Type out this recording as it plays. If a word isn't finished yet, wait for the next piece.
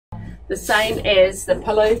the same as the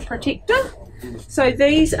pillow protector. So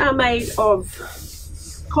these are made of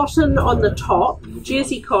cotton on the top,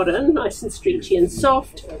 jersey cotton, nice and stretchy and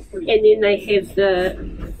soft, and then they have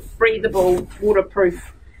the breathable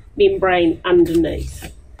waterproof membrane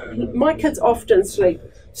underneath. My kids often sleep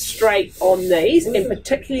straight on these, and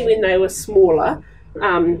particularly when they were smaller,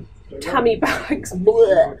 tummy bugs,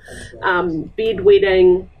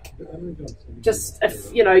 bedwetting, just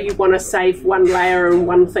if you want to save one layer and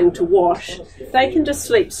one thing to wash, they can just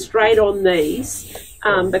sleep straight on these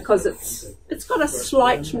because it's got a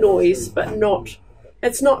slight noise, but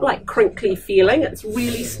it's not like crinkly feeling. It's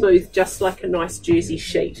really smooth, just like a nice jersey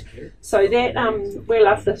sheet. So that we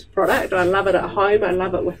love this product. I love it at home. I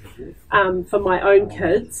love it with for my own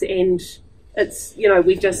kids, and it's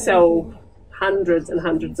we just sell hundreds and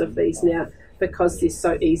hundreds of these now because they're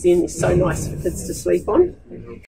so easy and they're so nice for kids to sleep on.